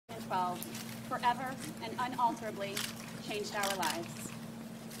2012 forever and unalterably changed our lives.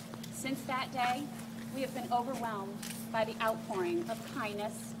 Since that day, we have been overwhelmed by the outpouring of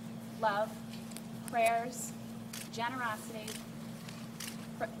kindness, love, prayers, generosity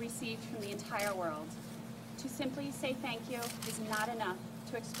received from the entire world. To simply say thank you is not enough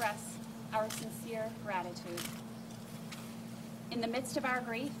to express our sincere gratitude. In the midst of our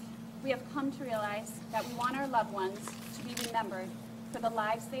grief, we have come to realize that we want our loved ones to be remembered for the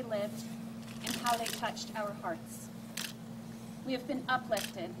lives they lived and how they touched our hearts. We have been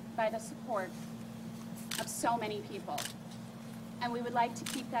uplifted by the support of so many people, and we would like to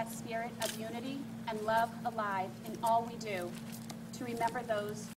keep that spirit of unity and love alive in all we do to remember those